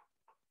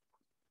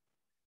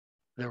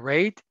 The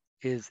rate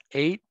is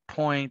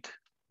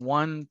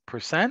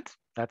 8.1%.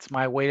 That's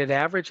my weighted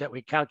average that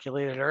we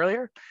calculated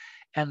earlier.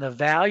 And the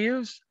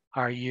values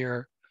are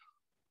year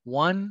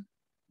 1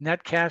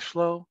 net cash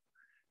flow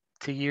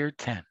to year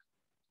 10.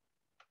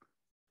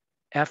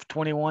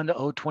 F21 to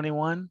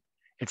O21.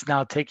 It's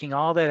now taking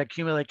all that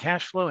accumulated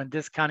cash flow and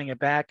discounting it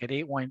back at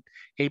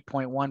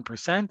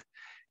 8.1%.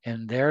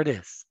 And there it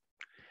is.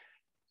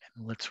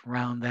 And let's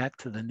round that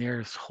to the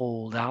nearest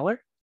whole dollar.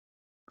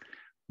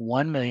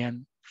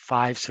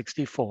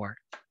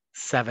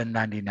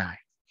 $1,564,799.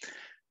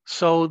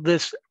 So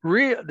this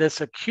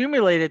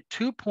accumulated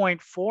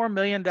 $2.4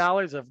 million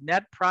of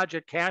net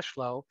project cash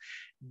flow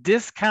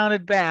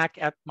discounted back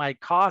at my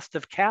cost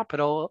of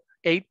capital,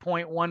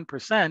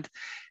 8.1%,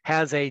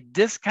 has a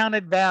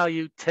discounted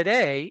value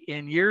today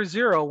in year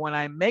 0 when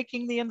I'm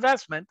making the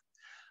investment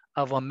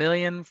of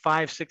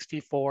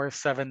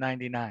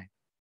 $1,564,799.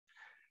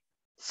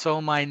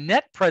 So my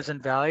net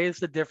present value is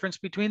the difference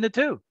between the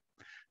two,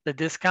 the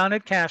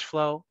discounted cash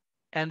flow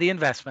and the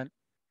investment,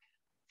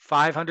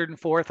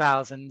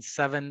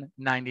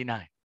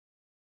 $504,799.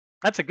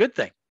 That's a good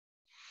thing.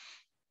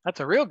 That's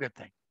a real good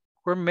thing.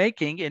 We're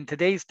making in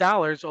today's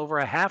dollars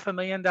over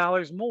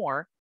 $500,000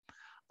 more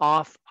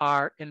off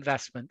our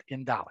investment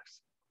in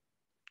dollars.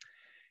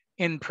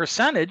 In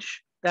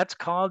percentage, that's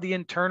called the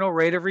internal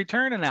rate of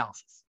return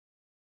analysis,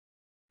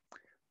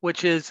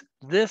 which is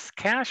this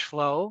cash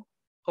flow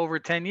over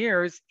 10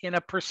 years in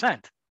a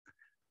percent.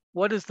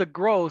 What is the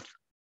growth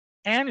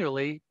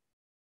annually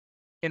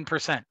in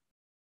percent?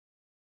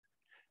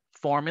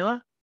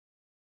 Formula,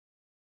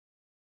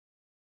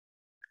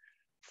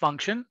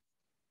 function,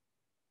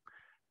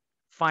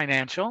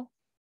 financial,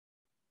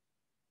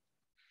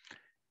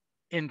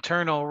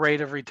 internal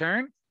rate of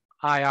return,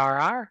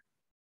 IRR.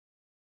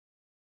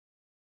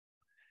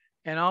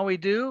 And all we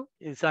do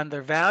is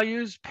under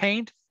values,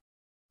 paint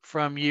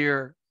from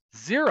year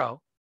 0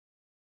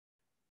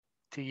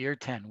 to year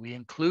 10. We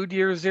include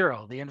year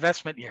 0, the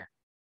investment year.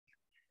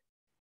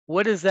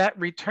 What is that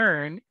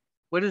return?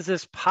 What is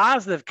this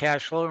positive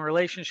cash flow in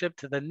relationship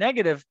to the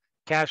negative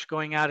cash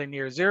going out in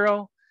year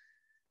 0?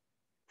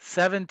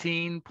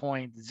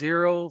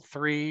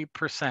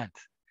 17.03%.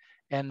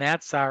 And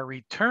that's our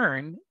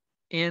return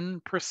in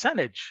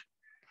percentage.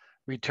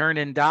 Return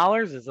in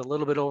dollars is a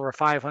little bit over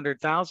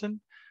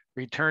 500,000.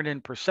 Return in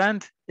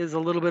percent is a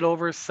little bit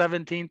over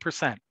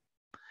 17%.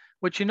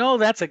 Which, you know,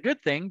 that's a good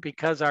thing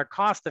because our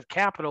cost of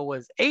capital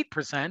was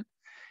 8%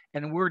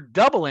 and we're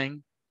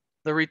doubling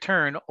the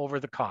return over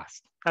the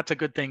cost. That's a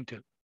good thing too.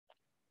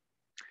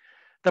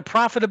 The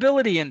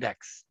profitability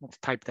index, let's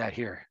type that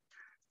here.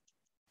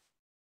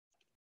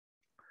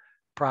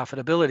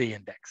 Profitability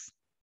index.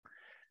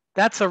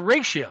 That's a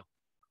ratio,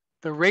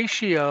 the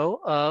ratio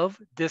of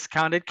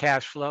discounted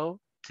cash flow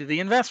to the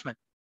investment.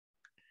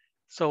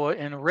 So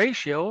in a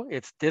ratio,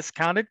 it's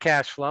discounted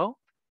cash flow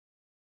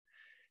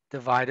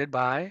divided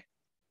by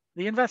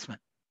the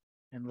investment.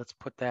 And let's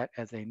put that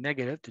as a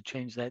negative to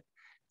change that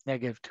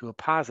negative to a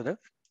positive.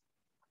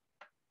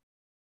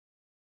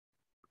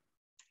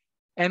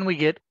 And we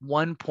get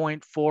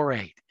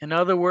 1.48. In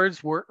other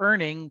words, we're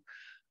earning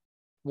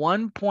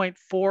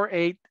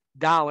 $1.48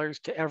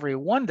 to every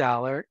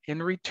 $1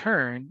 in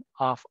return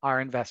off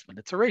our investment.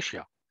 It's a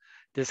ratio.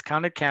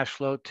 Discounted cash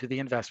flow to the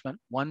investment,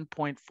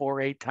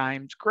 1.48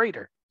 times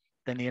greater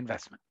than the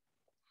investment.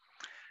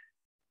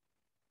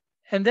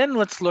 And then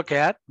let's look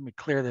at, let me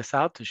clear this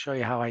out to show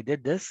you how I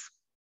did this.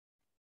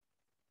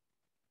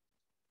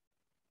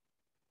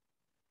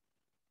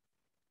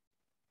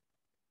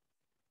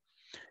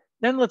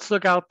 Then let's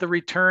look out the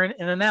return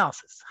and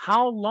analysis.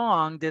 How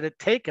long did it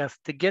take us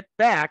to get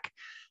back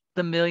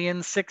the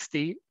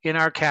 $1,060,000 in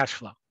our cash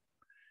flow?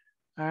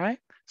 All right.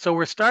 So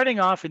we're starting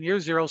off in year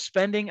 0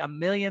 spending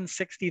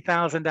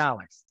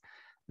 $1,060,000.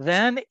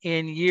 Then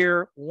in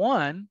year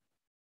 1,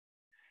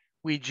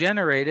 we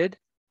generated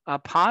a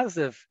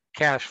positive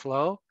cash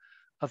flow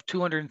of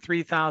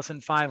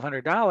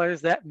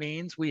 $203,500. That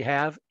means we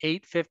have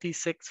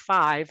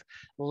 $856,500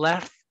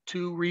 left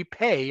to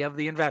repay of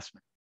the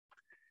investment.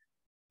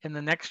 In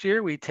the next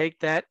year, we take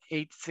that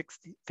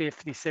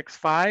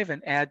 $856,500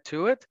 and add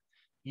to it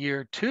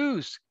year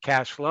 2's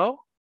cash flow.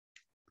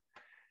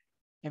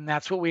 And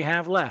that's what we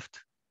have left.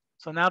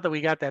 So now that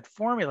we got that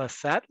formula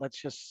set, let's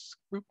just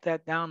group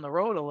that down the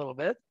road a little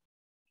bit.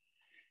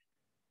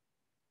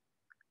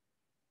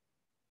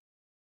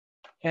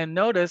 And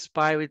notice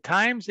by the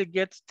time it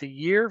gets to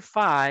year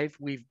 5,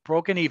 we've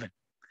broken even.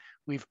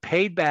 We've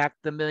paid back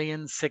the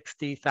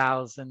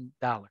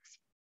 $1,060,000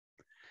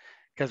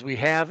 because we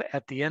have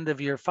at the end of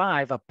year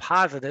 5 a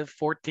positive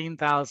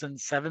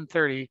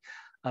 $14,730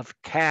 of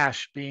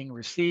cash being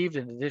received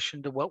in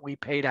addition to what we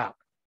paid out.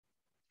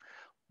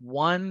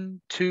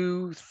 1,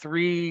 2,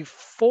 3,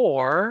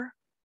 4.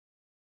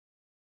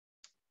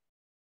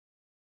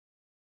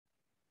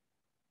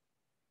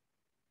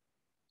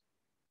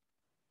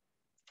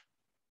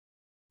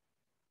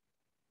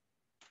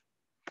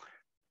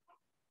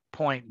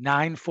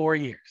 .94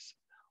 years.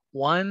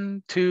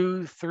 1,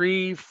 2,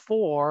 3,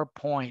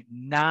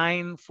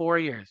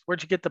 4.94 years.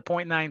 Where'd you get the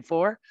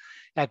 0.94?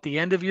 At the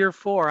end of year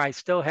 4, I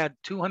still had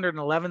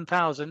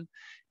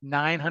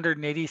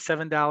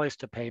 $211,987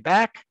 to pay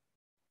back.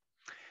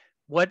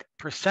 What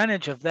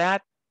percentage of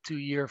that to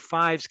year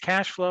 5's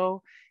cash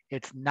flow?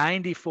 It's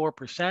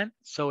 94%.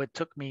 So it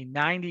took me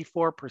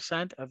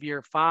 94% of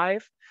year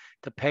 5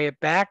 to pay it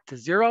back to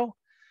 0.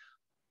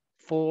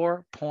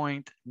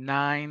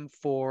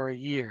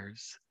 4.94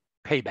 years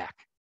payback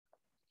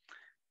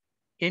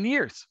in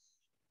years.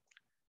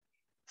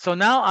 So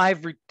now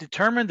I've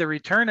determined the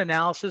return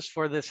analysis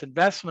for this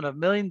investment of $1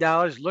 million,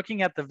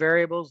 looking at the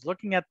variables,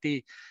 looking at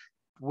the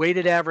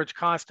weighted average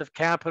cost of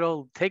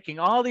capital, taking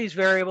all these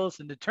variables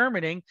and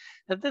determining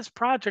that this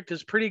project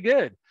is pretty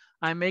good.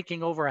 I'm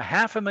making over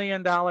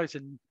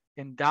 $500,000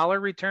 in dollar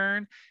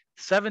return,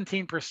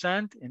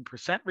 17% in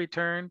percent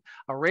return,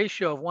 a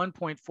ratio of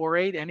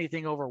 1.48,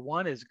 anything over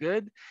 1 is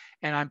good,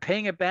 and I'm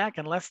paying it back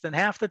in less than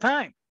half the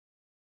time.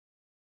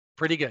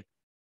 Pretty good.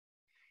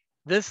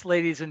 This,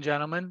 ladies and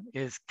gentlemen,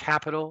 is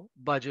capital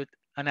budget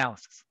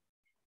analysis.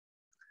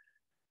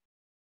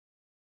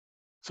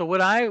 So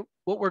what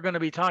we're going to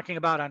be talking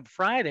about on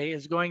Friday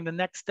is going the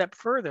next step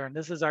further, and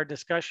this is our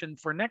discussion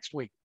for next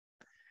week.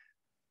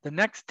 The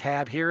next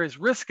tab here is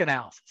risk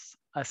analysis,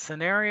 a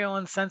scenario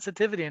and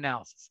sensitivity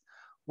analysis.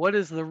 What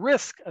is the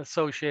risk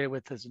associated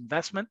with this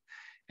investment?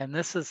 And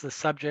this is the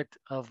subject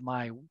of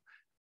my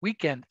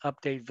weekend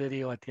update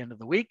video at the end of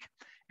the week,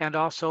 and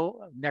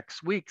also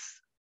next week's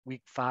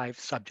week 5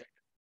 subject,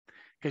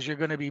 because you're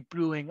going to be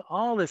doing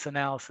all this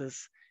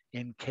analysis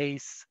in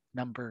case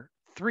number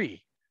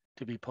 3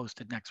 to be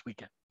posted next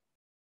weekend.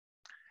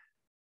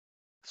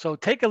 So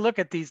take a look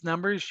at these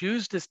numbers,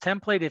 use this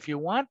template if you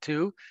want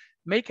to,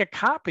 make a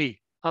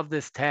copy of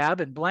this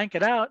tab and blank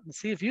it out and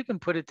see if you can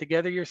put it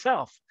together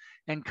yourself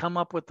and come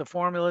up with the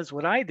formulas,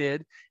 what I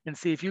did, and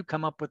see if you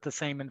come up with the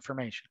same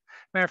information.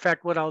 Matter of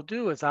fact, what I'll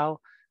do is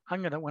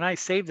when I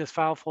save this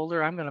file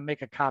folder, I'm gonna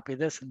make a copy of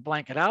this and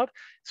blank it out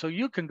so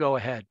you can go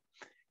ahead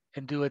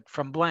and do it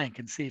from blank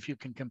and see if you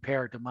can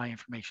compare it to my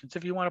information. So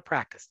if you wanna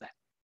practice that.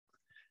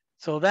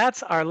 So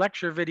that's our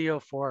lecture video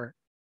for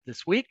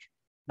this week,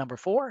 number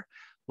 4.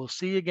 We'll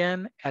see you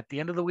again at the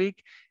end of the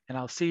week, and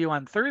I'll see you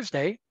on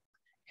Thursday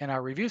in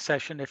our review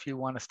session if you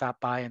want to stop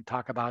by and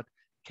talk about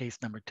case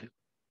number 2.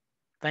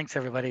 Thanks,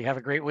 everybody. Have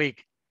a great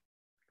week.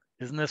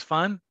 Isn't this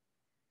fun?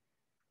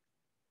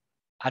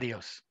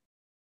 Adios.